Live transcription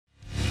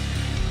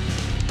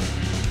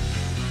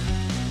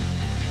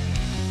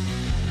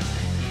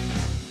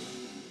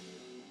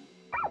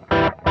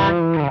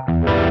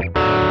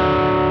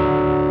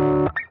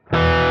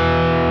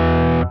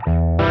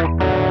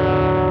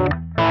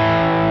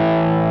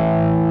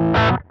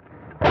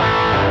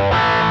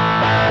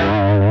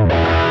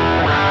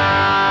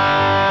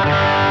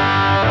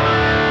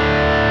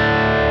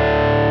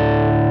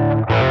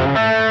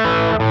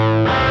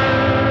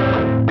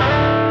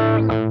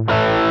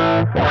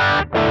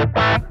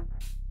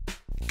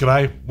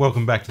G'day,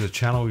 welcome back to the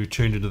channel. You're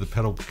tuned into the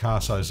Pedal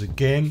Picassos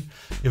again.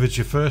 If it's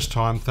your first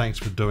time, thanks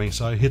for doing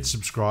so. Hit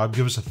subscribe,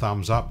 give us a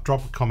thumbs up,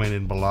 drop a comment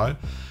in below.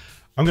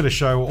 I'm going to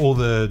show all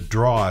the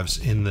drives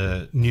in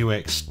the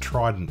NUX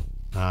Trident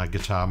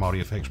guitar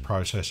multi-effects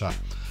processor.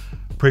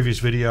 Previous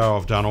video,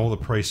 I've done all the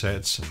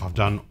presets, I've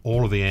done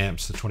all of the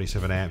amps, the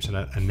 27 amps in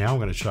it, and now I'm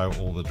going to show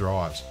all the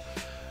drives.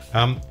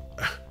 I'm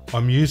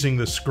using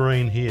the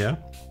screen here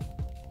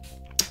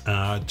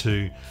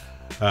to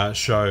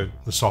show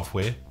the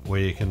software where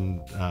you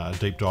can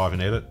deep dive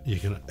and edit. You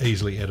can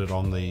easily edit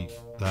on the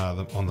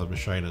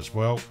machine as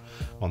well,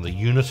 on the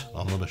unit,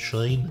 on the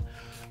machine.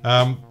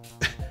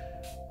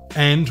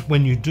 And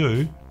when you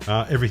do,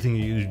 everything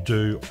you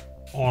do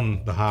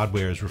on the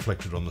hardware is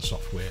reflected on the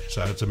software,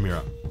 so it's a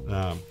mirror.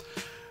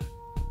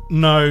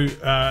 No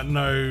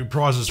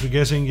prizes for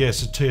guessing.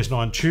 Yes, a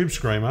TS9 Tube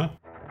Screamer.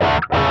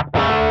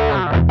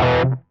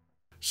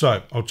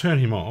 So I'll turn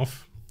him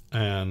off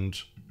and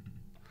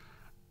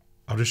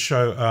I'll just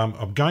show,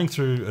 I'm going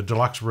through a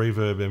deluxe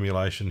reverb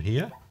emulation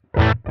here.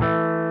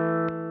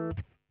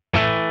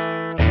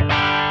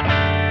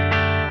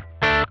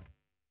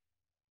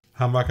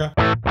 Humbucker.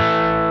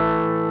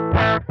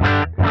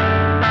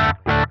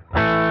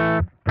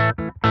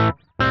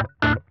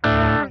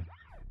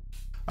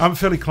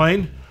 Fairly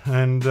clean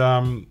and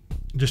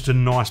just a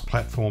nice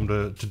platform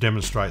to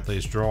demonstrate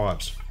these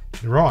drives.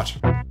 Right.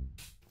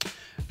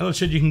 As I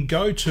said, you can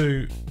go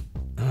to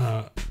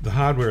the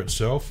hardware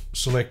itself,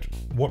 select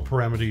what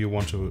parameter you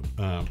want to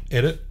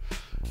edit.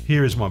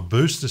 Here is my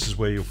boost. This is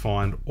where you'll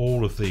find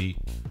all of the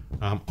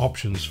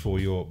options for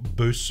your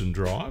boosts and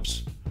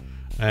drives.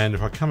 And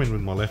if I come in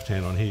with my left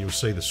hand on here, you'll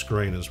see the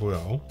screen as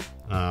well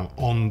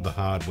on the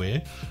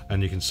hardware,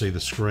 and you can see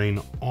the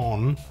screen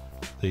on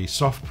the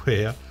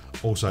software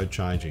also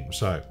changing.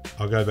 So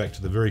I'll go back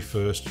to the very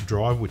first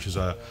drive, which is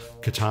a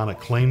Katana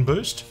clean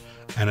boost,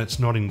 and it's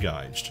not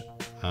engaged.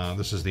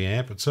 This is the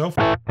amp itself.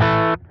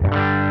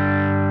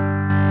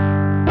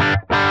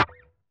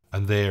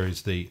 And there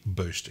is the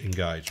boost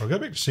engaged. So I'll go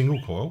back to single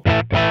coil.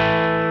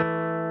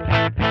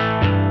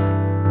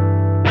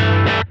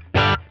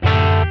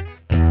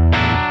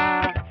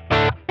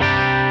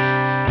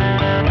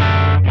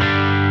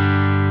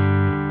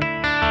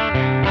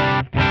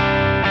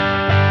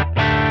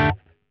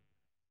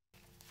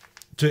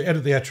 To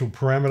edit the actual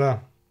parameter,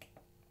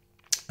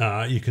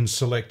 you can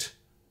select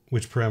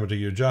which parameter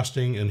you're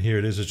adjusting, and here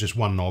it is. It's just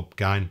one knob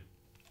gain.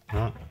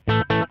 Right.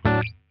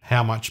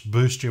 How much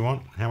boost you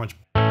want? How much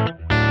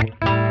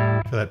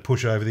for that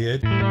push over the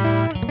edge?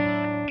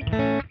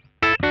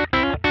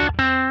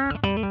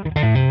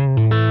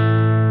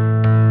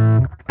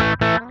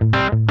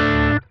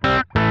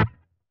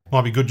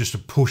 Might be good just to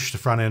push the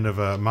front end of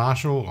a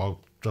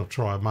Marshall. I'll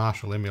try a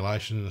Marshall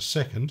emulation in a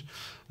second.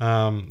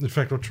 In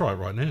fact, I'll try it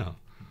right now.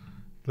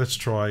 Let's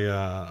try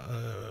a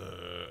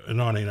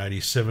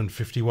 1987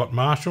 50 watt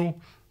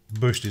Marshall.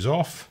 Boost is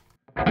off.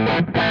 And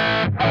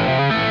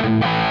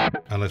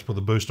let's put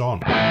the boost on.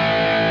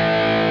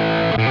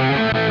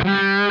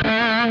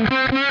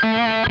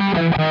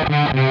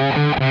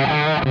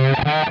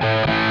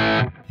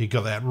 You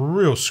got that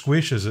real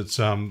squish as it's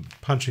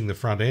punching the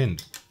front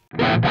end.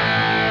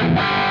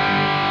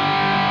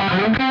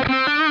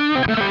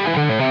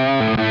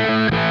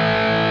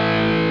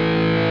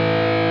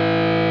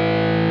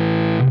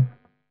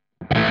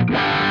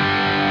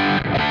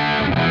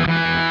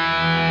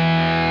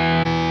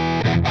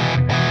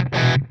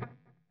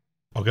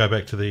 I'll go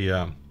back to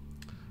the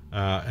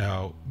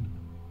our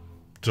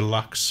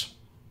deluxe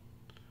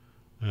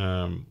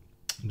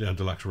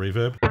deluxe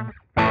reverb,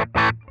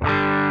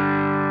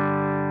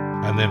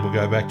 and then we'll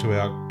go back to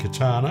our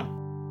Katana.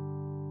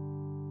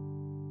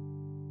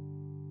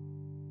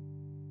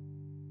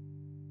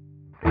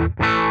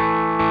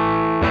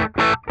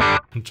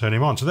 And turn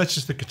him on. So that's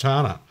just the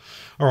Katana.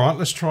 All right,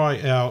 let's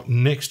try our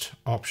next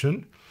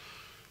option,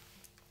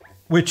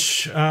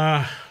 which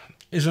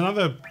is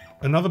another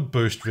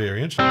boost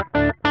variant.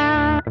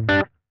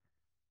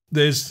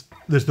 There's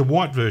the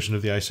white version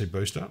of the AC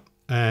booster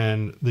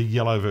and the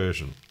yellow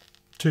version.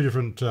 Two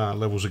different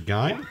levels of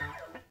gain.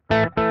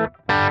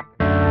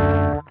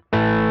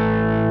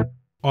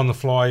 On the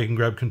fly, you can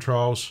grab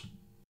controls.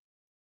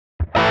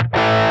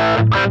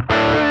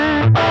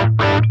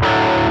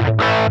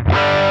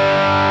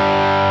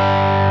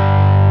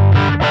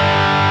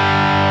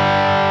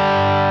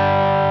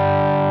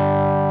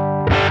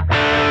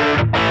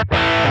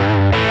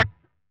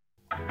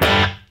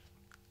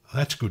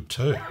 That's good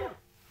too.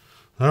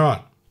 All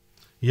right,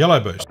 yellow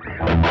boost.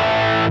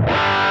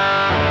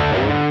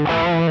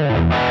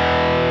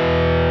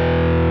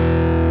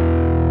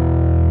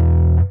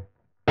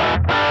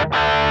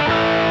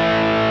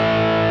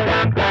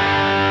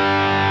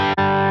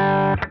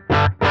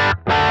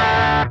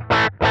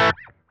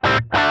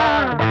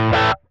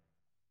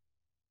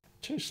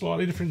 Two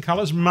slightly different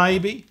colors,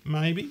 maybe.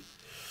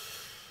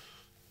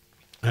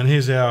 And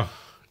here's our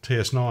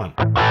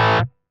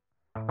TS9.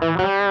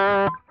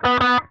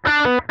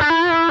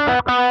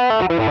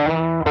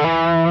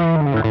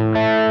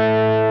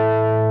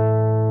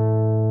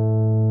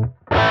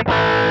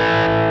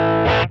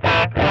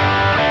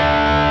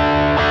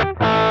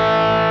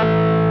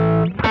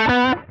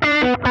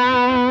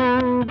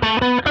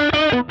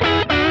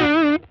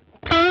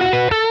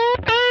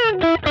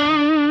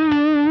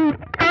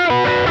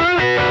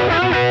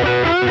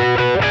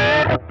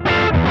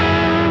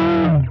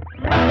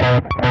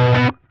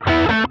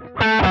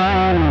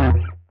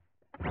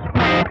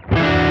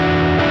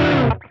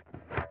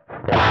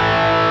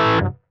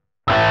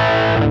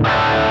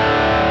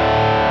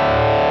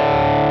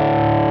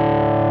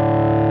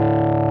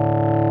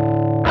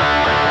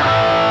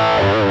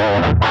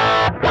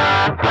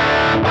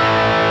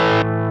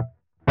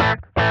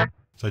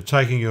 So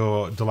taking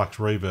your deluxe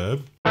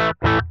reverb,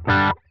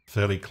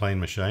 fairly clean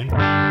machine,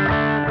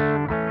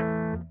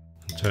 and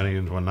turning it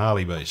into a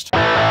gnarly beast.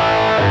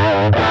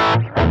 I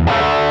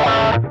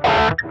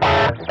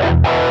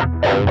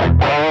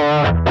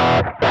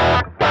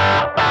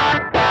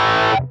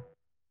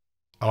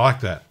like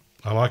that.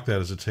 I like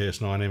that as a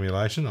TS9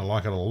 emulation. I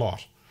like it a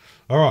lot.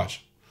 All right.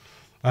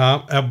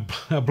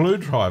 Our blue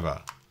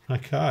driver.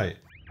 Okay.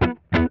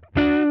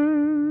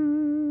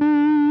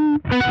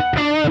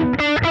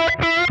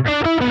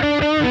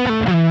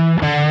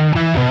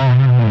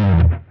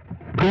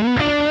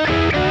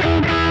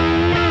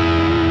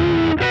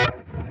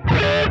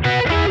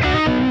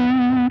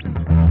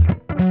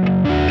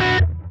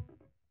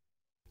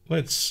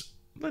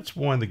 Let's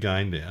wind the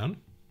gain down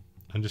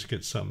and just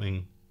get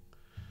something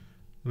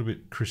a little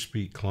bit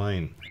crispy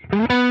clean. The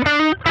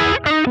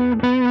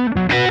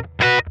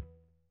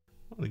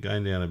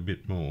gain down a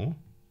bit more.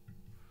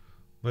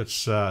 Let's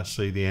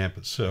see the amp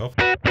itself.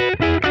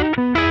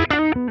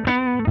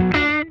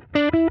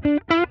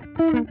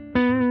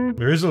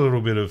 There is a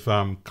little bit of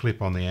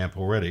clip on the amp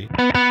already,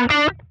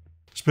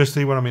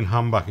 especially when I'm in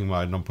humbucking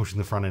mode and I'm pushing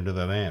the front end of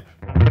that amp.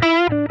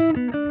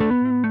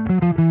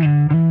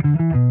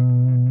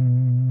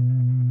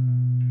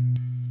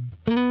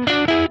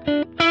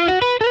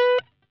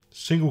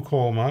 Single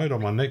coil mode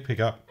on my neck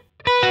pickup.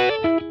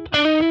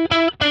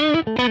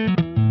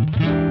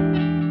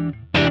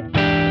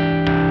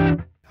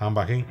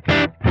 Humbucking.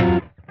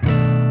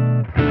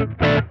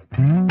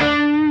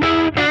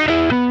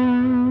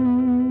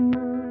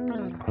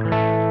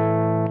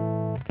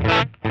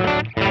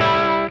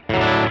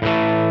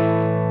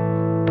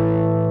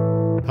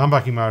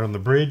 Humbucking mode on the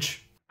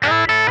bridge.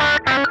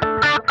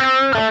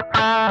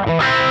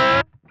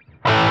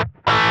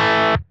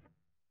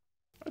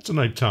 That's a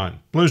neat tone.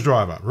 Blues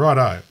driver.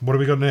 Righto. What do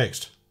we got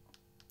next?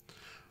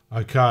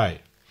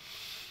 Okay.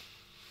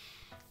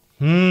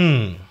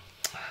 Morning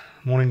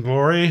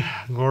glory.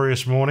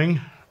 Glorious morning.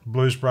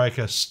 Blues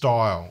breaker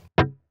style.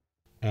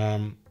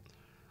 I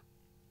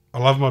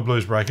love my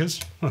blues breakers.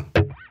 And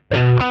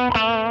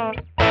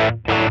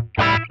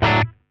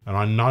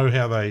I know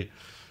how they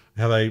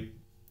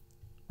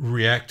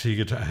react to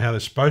your guitar, how they're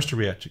supposed to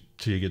react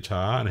to your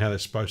guitar and how they're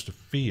supposed to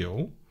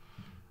feel.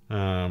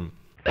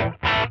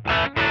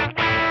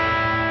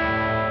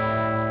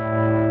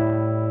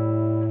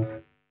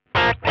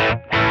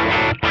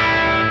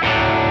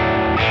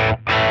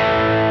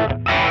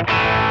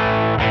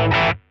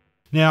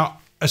 Now,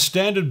 a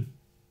standard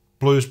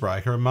blues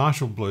breaker, a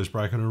Marshall blues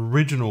breaker, an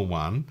original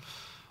one,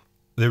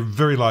 they're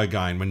very low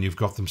gain when you've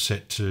got them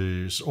set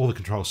to, all the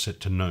controls set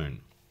to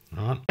noon,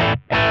 right?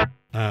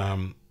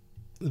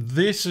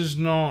 This is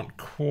not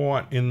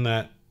quite in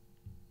that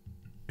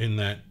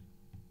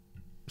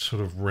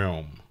sort of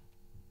realm.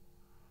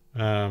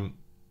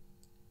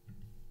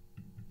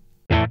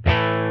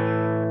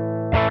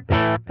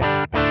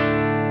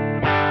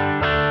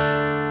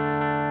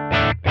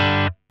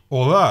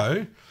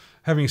 Although,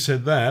 having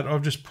said that,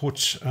 I've just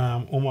put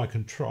all my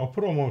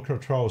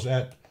controls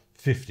at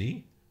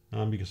 50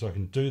 because I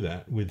can do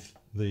that with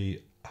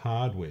the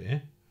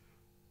hardware,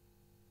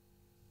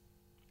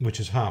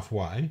 which is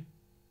halfway.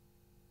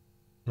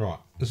 Right,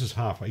 this is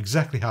halfway,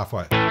 exactly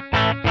halfway.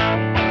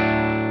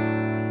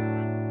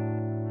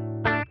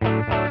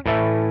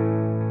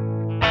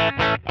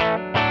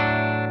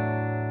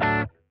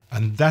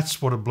 And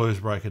that's what a blues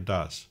breaker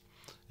does.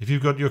 If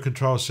you've got your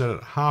control set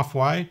at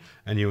halfway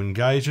and you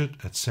engage it,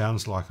 it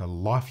sounds like a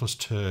lifeless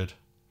turd.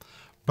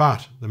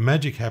 But the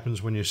magic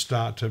happens when you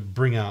start to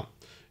bring up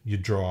your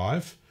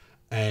drive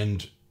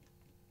and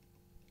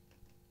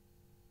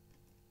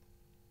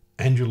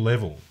your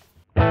level.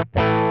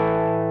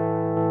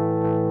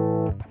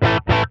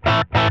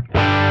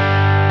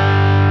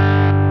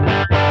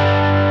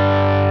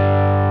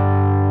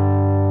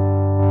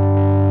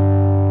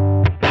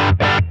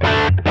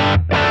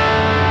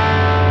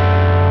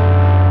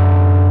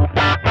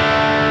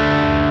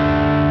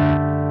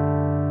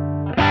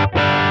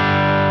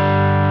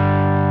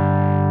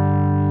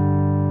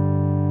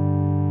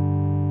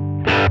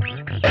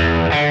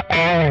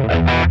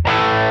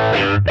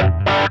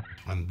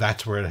 And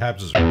that's where it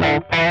happens.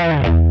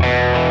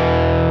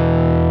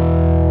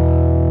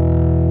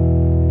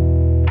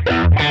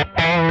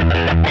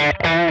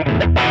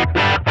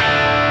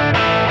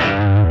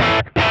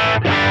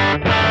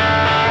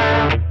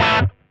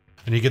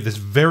 And you get this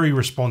very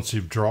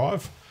responsive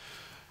drive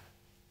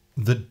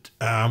that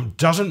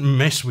doesn't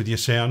mess with your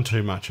sound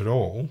too much at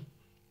all,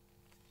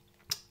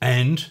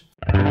 and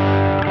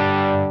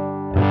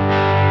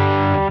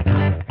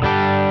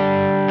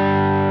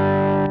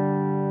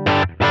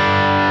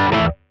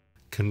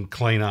can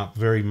clean up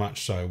very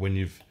much so when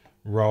you're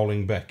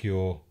rolling back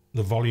the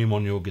volume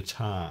on your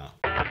guitar.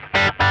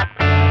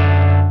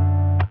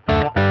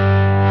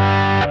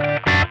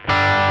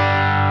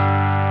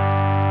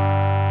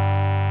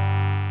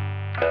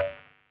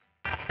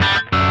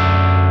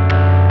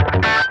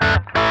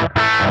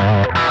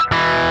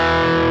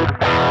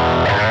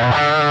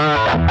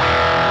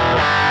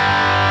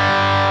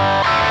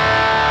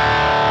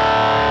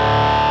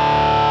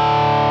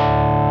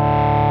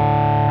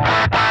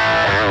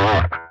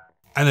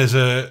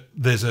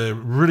 there's a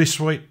really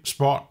sweet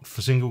spot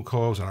for single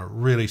coils and a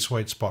really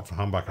sweet spot for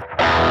humbucker.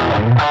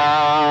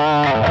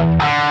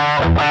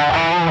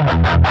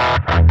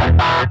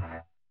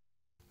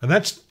 And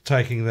that's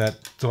taking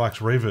that deluxe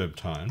reverb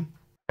tone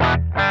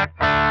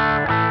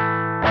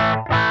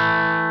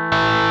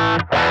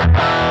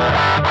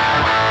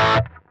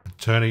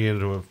turning it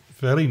into a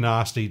fairly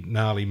nasty,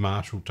 gnarly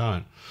Marshall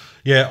tone.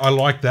 Yeah, I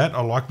like that.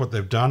 I like what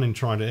they've done in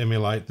trying to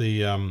emulate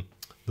the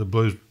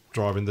blues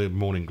drive in the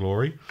Morning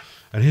Glory.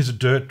 And here's a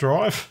dirt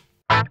drive.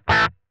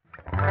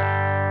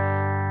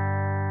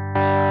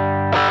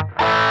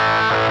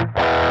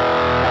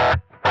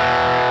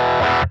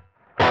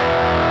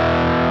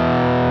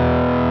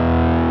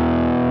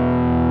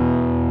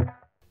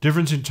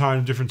 Difference in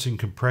tone, difference in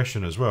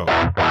compression as well.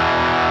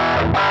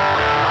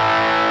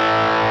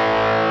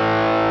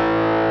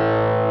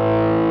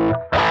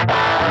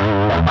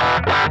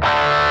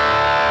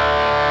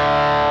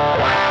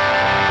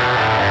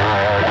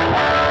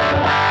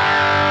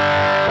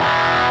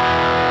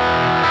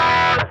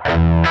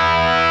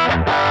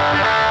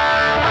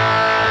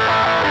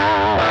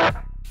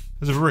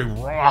 It's a very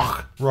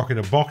rock in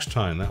a box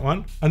tone, that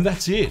one. And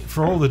that's it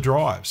for all the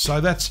drives. So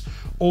that's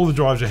all the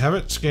drives you have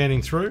it,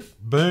 scanning through.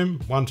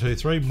 Boom, 1, 2,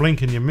 3,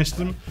 blink and you missed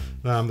them.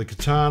 The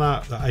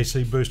Katana, the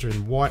AC booster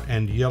in white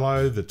and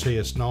yellow, the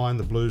TS9,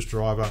 the blues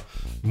driver,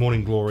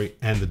 Morning Glory,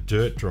 and the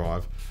dirt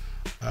drive.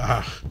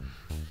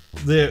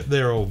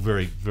 They're all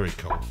very, very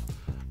cool.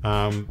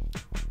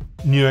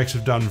 NUX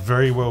have done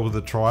very well with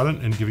the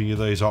Trident and giving you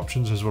these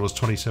options as well as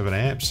 27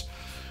 amps.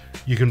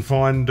 You can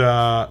find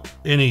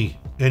any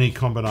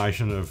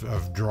combination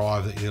of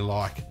drive that you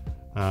like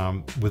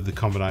with the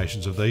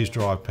combinations of these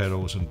drive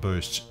pedals and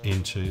boosts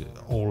into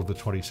all of the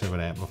 27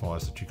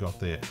 amplifiers that you got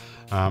there.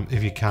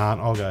 If you can't,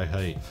 I'll go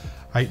hey.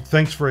 Hey,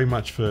 thanks very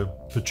much for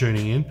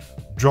tuning in.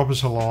 Drop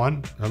us a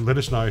line and let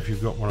us know if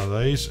you've got one of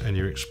these and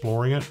you're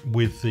exploring it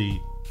with the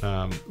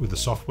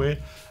software.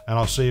 And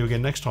I'll see you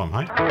again next time,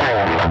 hey?